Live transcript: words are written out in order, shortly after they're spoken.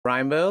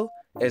RhymBil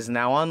is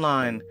now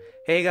online.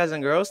 Hey guys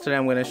and girls, today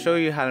I'm going to show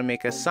you how to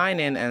make a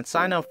sign in and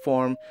sign up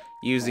form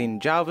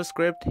using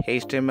JavaScript,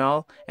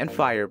 HTML, and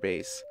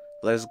Firebase.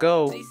 Let's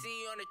go!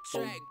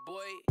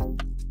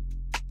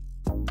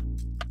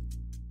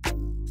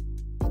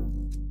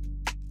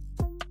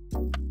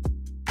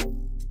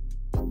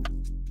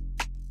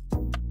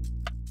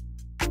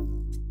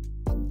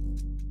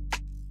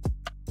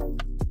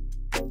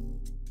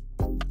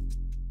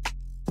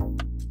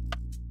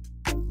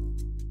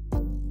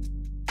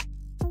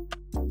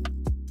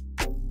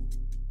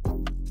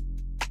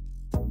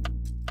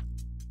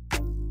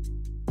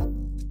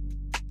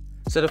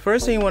 So the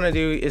first thing you want to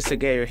do is to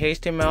get your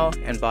HTML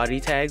and body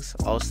tags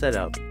all set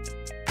up.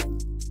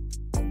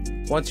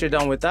 Once you're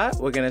done with that,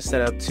 we're going to set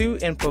up two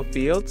input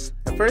fields.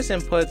 The first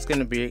input is going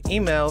to be your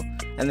email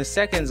and the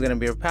second is going to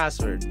be your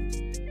password.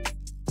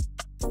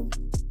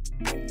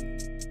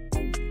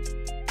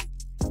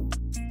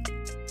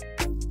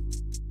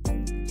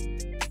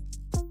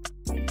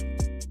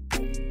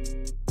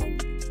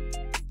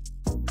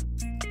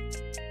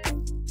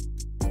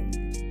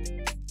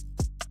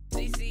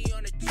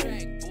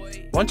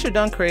 Once you're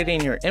done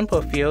creating your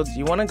input fields,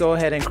 you want to go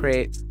ahead and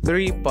create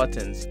 3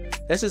 buttons.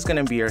 This is going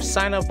to be your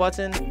sign up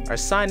button, our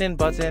sign in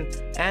button,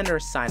 and our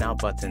sign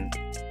out button.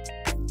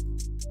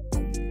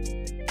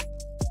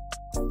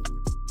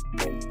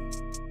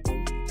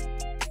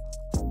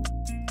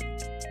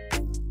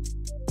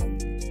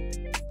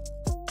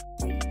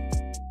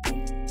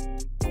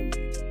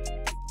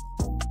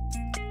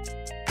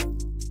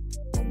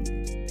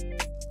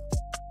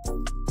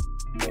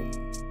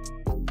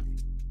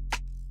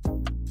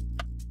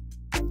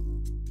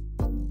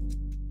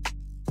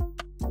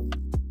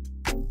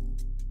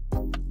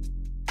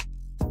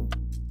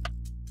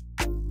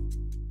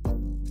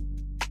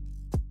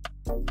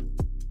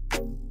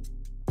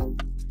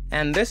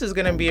 And this is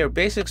going to be our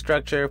basic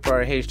structure for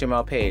our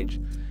HTML page.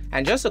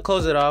 And just to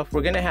close it off,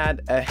 we're going to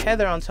add a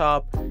header on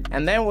top,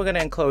 and then we're going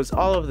to enclose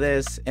all of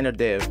this in a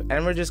div,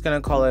 and we're just going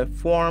to call it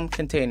form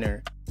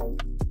container.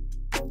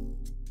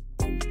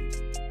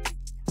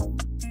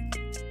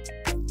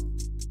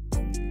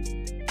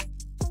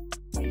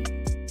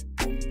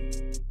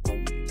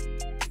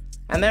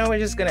 And then we're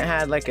just going to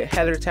add like a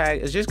header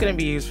tag. It's just going to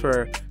be used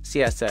for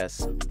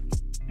CSS.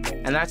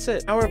 And that's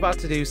it. Now we're about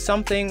to do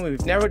something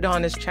we've never done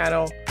on this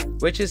channel,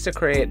 which is to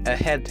create a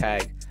head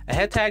tag. A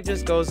head tag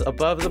just goes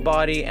above the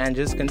body and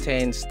just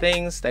contains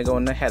things that go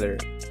in the header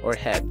or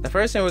head. The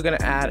first thing we're going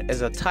to add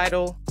is a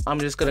title. I'm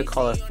just going to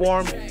call it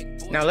form.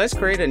 Now let's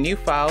create a new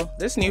file.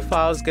 This new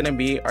file is going to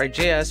be our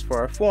JS for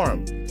our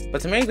form.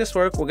 But to make this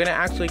work, we're going to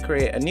actually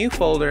create a new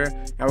folder,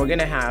 and we're going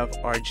to have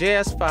our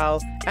JS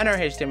file and our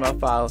HTML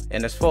file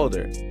in this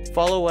folder.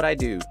 Follow what I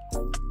do.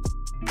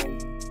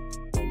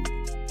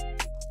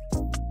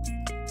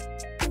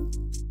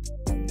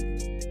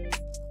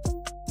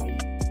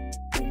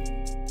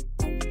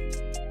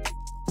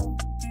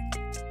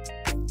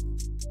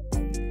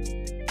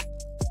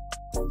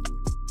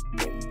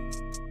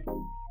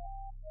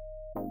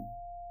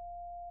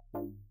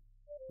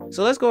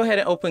 So let's go ahead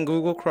and open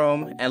Google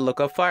Chrome and look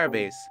up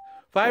Firebase.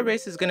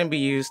 Firebase is going to be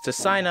used to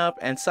sign up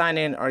and sign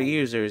in our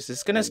users.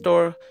 It's going to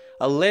store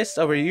a list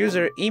of our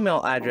user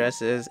email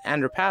addresses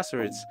and their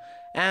passwords,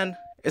 and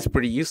it's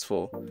pretty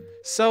useful.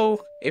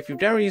 So if you've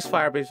never used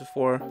Firebase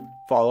before,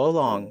 follow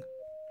along.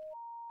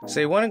 So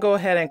you want to go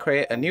ahead and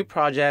create a new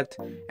project,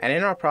 and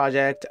in our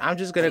project, I'm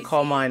just going to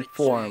call mine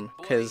form,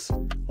 because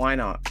why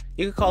not?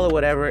 You can call it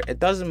whatever. It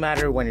doesn't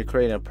matter when you're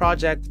creating a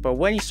project, but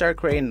when you start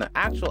creating the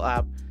actual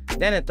app,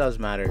 then it does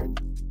matter.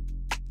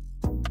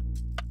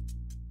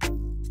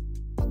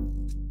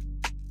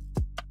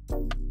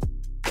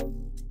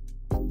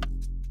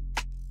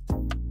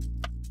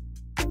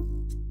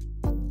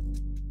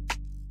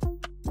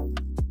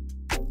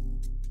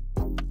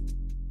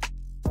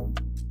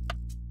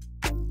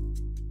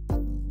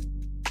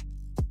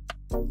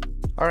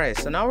 Alright,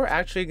 so now we're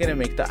actually going to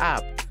make the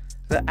app.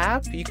 The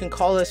app, you can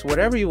call this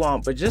whatever you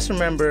want, but just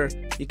remember,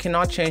 you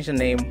cannot change the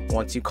name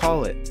once you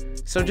call it.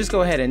 So just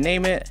go ahead and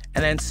name it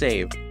and then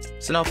save.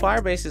 So now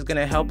Firebase is going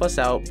to help us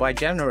out by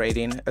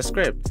generating a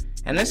script.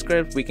 And this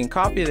script, we can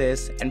copy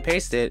this and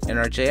paste it in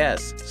our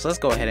JS. So let's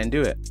go ahead and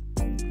do it.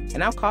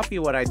 And I'll copy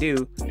what I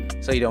do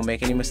so you don't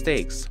make any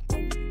mistakes.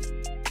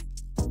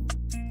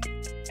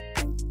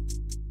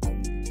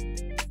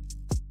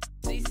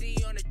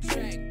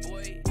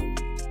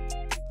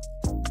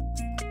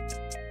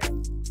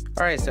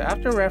 Alright, so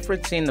after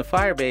referencing the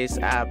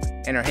Firebase app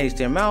in our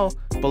HTML,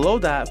 below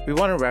that we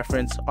want to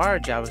reference our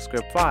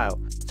JavaScript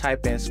file.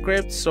 Type in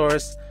script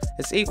source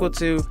is equal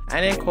to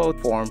and then quote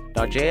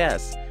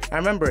form.js. Now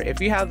remember,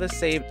 if you have this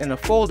saved in a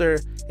folder,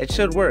 it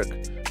should work.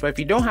 But if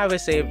you don't have it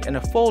saved in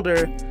a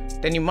folder,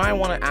 then you might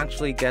want to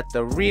actually get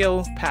the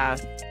real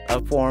path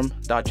of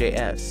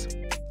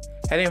form.js.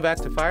 Heading back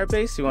to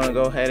Firebase, you want to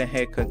go ahead and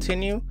hit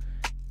continue.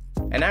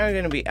 And now you're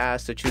going to be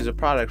asked to choose a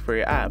product for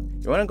your app.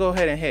 You want to go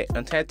ahead and hit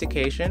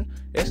authentication.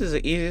 This is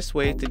the easiest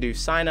way to do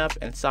sign up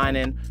and sign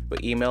in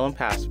with email and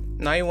password.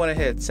 Now you want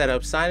to hit set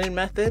up sign in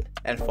method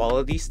and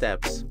follow these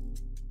steps.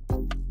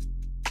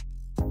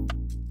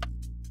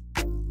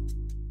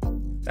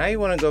 Now you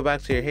want to go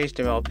back to your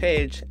HTML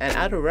page and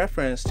add a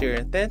reference to your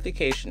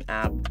authentication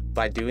app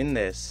by doing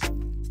this.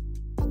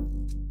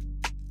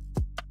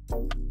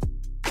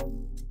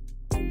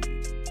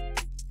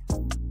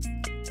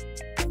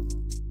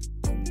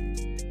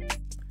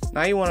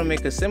 Now you want to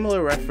make a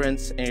similar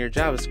reference in your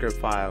JavaScript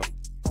file.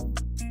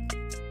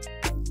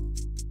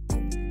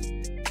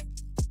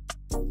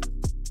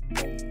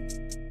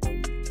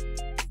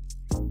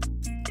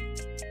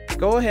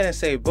 Go ahead and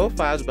save both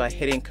files by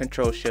hitting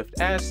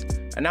Ctrl+Shift+S,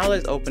 and now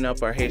let's open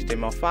up our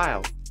HTML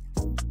file.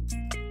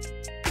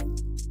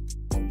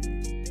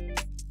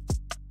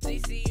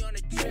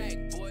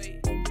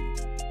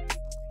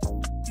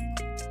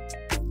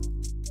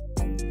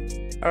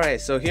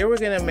 Alright, so here we're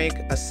going to make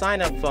a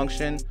sign up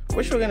function,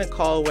 which we're going to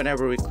call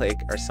whenever we click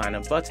our sign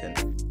up button.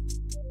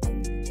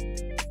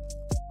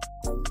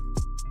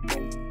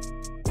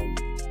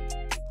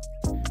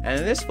 And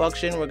in this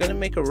function, we're going to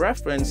make a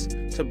reference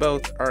to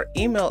both our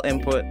email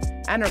input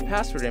and our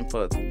password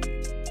input.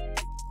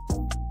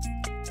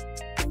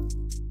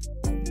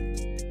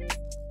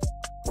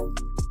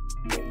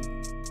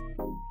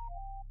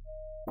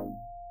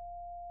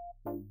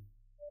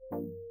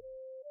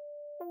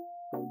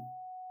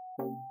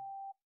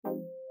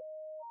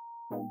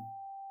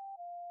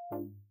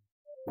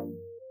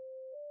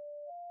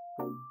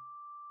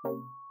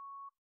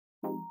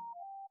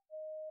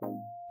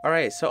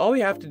 Alright, so all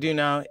we have to do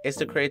now is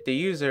to create the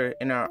user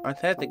in our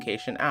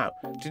authentication app.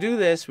 To do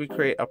this, we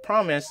create a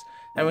promise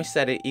and we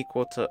set it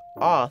equal to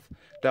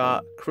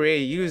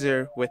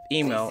auth.createUser with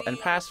email and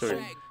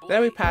password.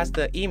 Then we pass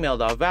the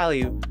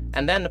email.value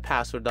and then the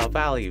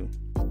password.value.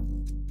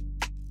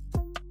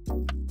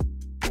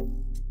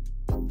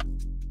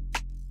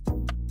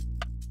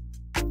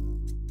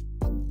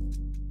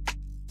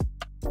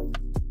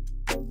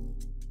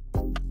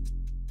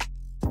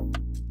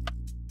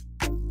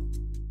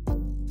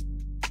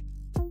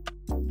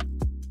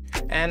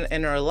 And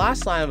in our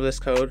last line of this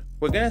code,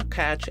 we're going to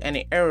catch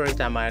any errors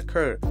that might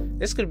occur.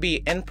 This could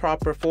be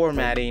improper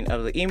formatting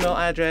of the email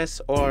address,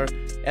 or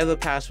if the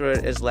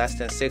password is less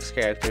than 6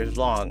 characters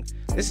long.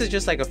 This is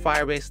just like a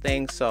Firebase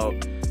thing, so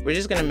we're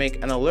just going to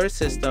make an alert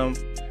system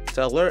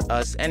to alert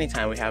us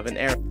anytime we have an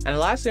error. And the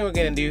last thing we're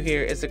going to do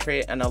here is to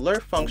create an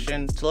alert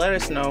function to let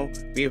us know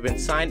we've been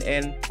signed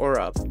in or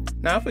up.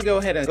 Now if we go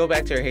ahead and go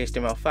back to our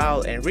HTML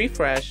file and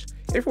refresh,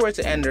 if we were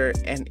to enter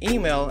an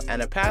email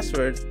and a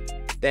password,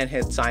 then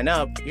hit sign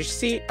up, you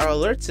see our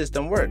alert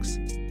system works.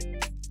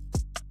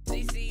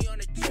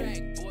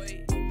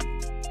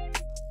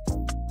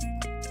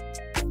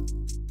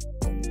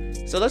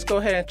 So let's go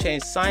ahead and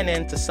change sign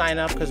in to sign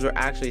up because we're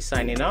actually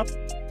signing up.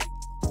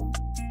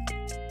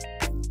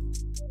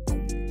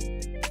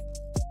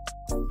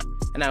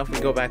 And now if we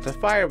go back to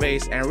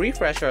Firebase and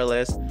refresh our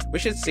list, we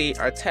should see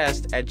our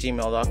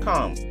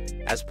test@gmail.com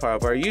as part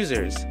of our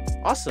users.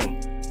 Awesome.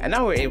 And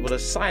now we're able to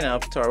sign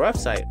up to our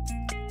website.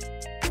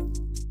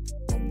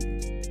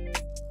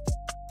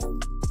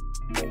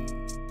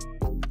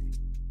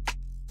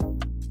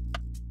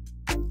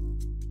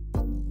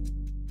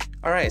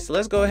 Alright, so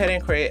let's go ahead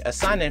and create a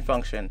sign-in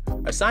function.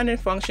 Our sign-in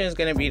function is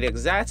going to be the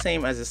exact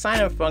same as the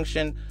sign-up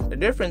function. The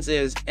difference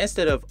is,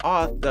 instead of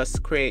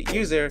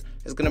auth.createUser,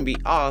 it's going to be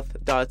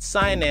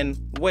auth.signin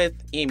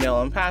with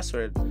email and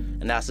password.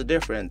 And that's the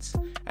difference.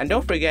 And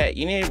don't forget,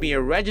 you need to be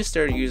a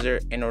registered user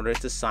in order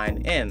to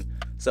sign in.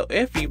 So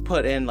if you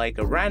put in like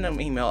a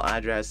random email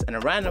address and a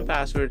random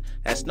password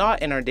that's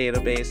not in our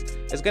database,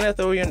 it's going to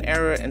throw you an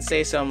error and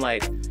say something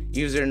like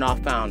user not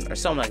found or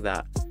something like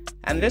that.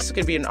 And this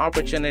could be an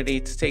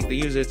opportunity to take the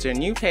user to a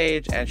new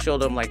page and show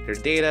them like their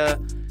data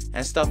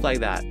and stuff like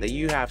that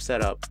you have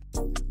set up.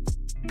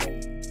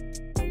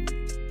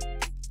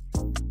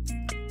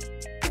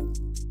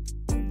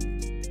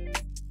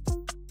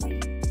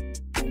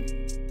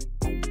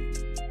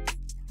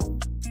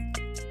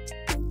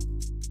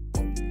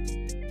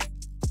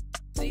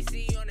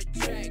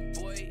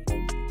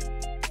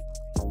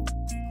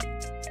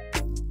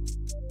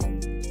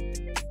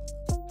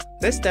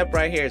 This step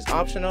right here is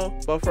optional,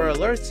 but for our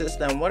alert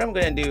system, what I'm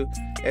going to do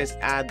is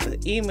add the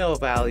email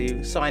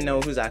value so I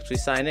know who's actually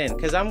signed in,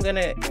 because I'm going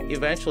to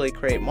eventually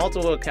create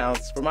multiple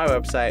accounts for my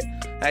website.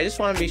 And I just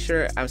want to be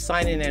sure I'm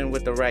signing in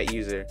with the right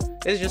user.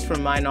 This is just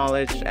from my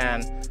knowledge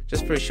and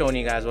just for showing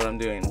you guys what I'm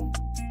doing.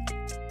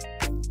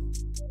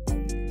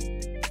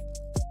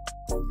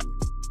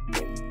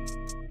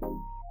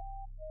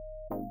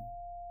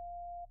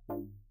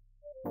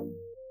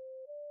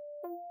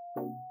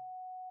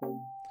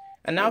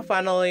 And now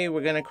finally,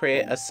 we're going to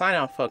create a sign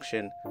out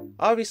function.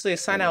 Obviously,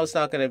 sign out is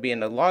not going to be in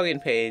the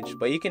login page,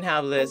 but you can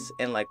have this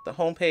in like the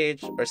home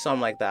page or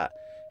something like that.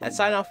 And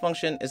sign out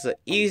function is the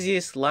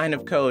easiest line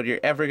of code you're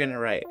ever going to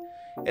write.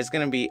 It's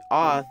going to be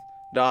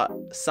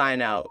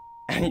auth.signout,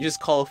 and you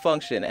just call a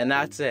function, and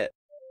that's it.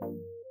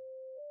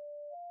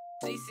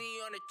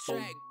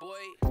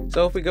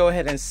 So if we go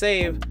ahead and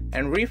save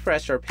and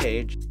refresh our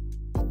page,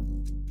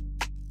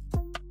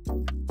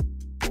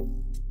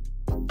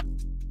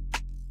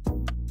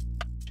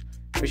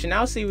 we should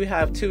now see we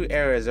have two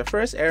errors. The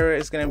first error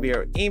is going to be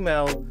our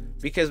email,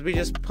 because we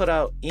just put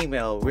out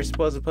email. We're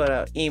supposed to put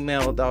out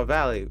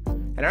email.value.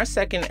 And our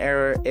second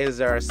error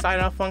is our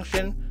sign-off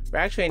function. We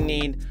actually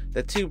need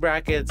the two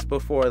brackets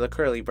before the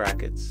curly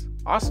brackets.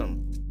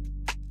 Awesome.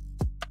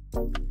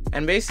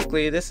 And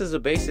basically, this is the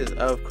basis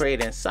of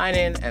creating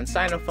sign-in and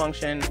sign-up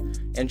function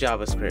in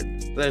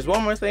JavaScript. So there's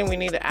one more thing we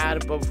need to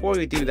add, but before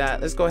we do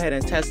that, let's go ahead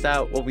and test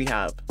out what we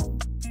have.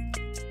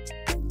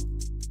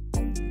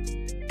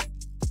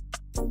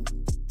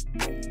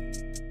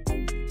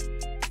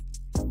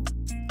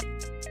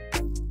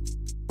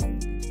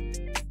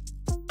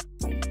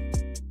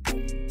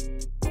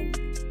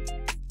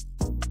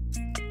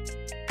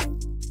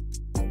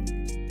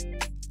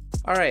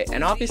 Alright,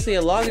 and obviously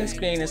a login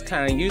screen is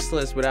kind of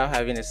useless without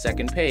having a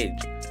second page.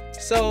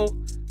 So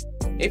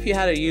if you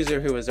had a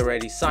user who was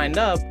already signed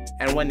up,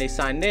 and when they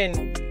signed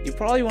in, you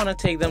probably want to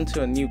take them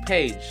to a new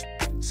page.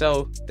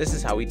 So this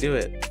is how we do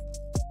it.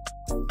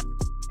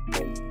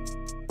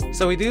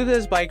 So we do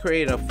this by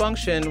creating a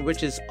function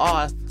which is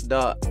auth,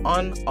 the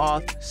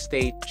unauth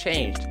state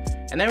changed.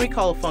 And then we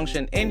call a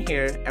function in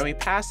here and we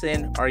pass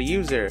in our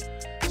user.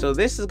 So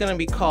this is going to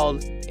be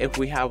called if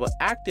we have an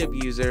active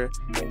user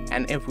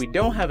and if we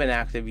don't have an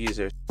active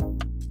user.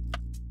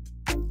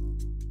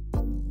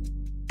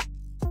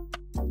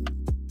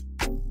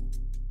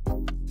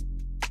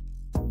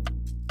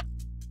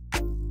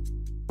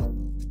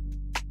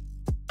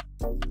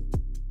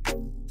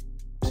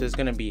 So it's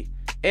going to be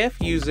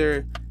if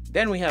user,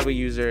 then we have a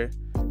user,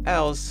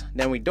 else,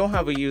 then we don't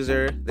have a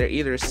user. They're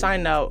either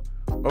signed out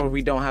or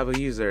we don't have a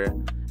user.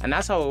 And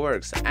that's how it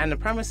works. And the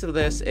premise of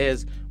this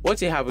is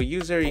once you have a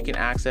user, you can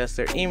access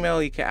their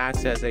email, you can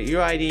access their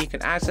UID, you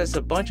can access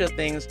a bunch of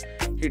things.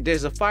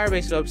 There's a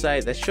Firebase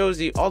website that shows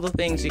you all the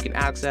things you can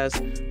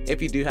access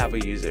if you do have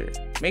a user.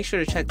 Make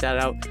sure to check that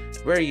out.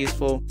 Very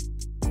useful.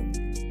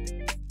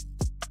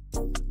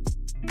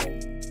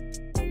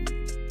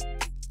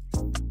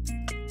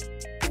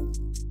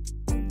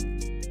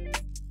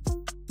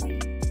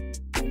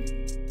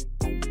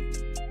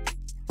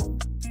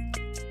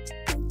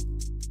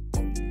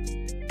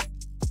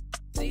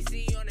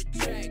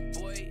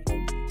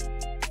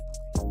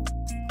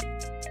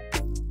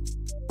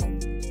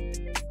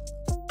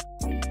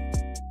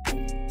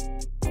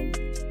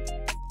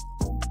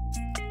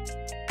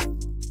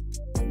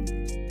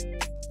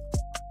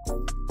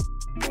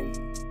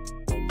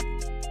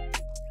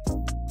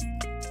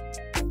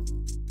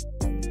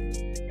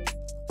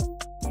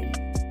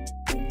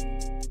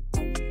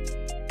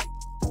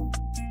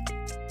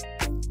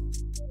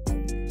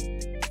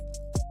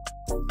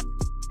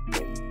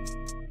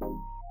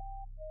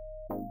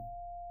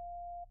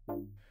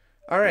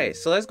 Alright,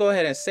 so let's go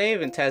ahead and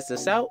save and test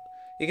this out.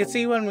 You can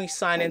see when we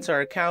sign into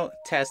our account,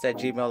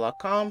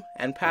 test@gmail.com,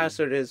 and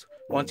password is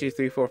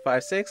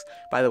 123456.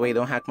 By the way,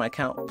 don't hack my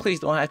account.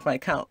 Please don't hack my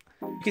account.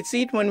 You can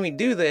see when we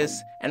do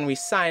this and we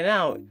sign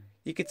out,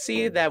 you can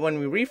see that when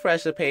we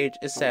refresh the page,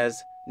 it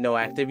says no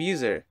active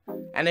user.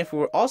 And if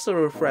we also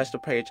refresh the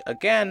page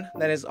again,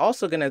 then it's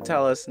also going to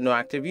tell us no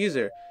active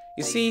user.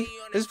 You see,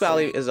 this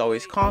value is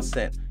always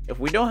constant. If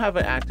we don't have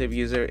an active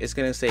user, it's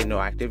going to say no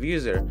active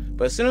user.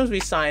 But as soon as we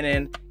sign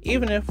in,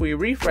 even if we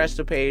refresh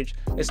the page,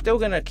 it's still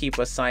going to keep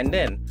us signed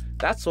in.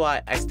 That's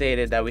why I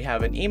stated that we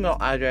have an email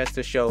address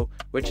to show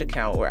which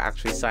account we're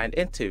actually signed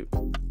into.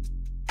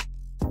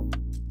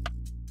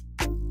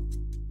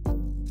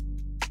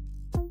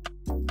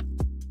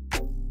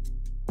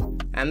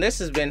 And this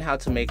has been how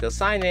to make a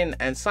sign in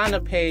and sign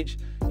up page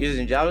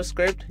using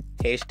JavaScript,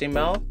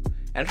 HTML,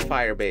 and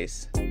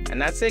Firebase.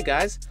 And that's it,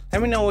 guys.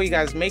 Let me know what you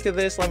guys make of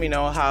this. Let me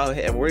know how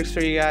it works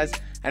for you guys.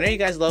 I know you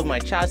guys love my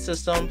chat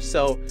system,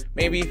 so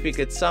maybe if you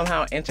could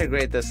somehow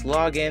integrate this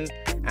login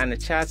and the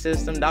chat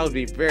system, that would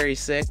be very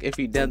sick if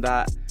you did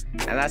that.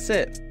 And that's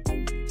it.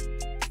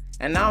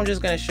 And now I'm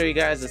just going to show you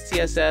guys the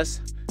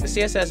CSS. The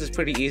CSS is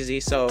pretty easy,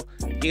 so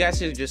you guys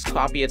should just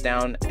copy it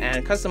down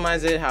and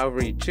customize it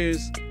however you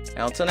choose. And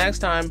until next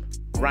time,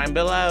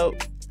 RhymBil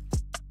out.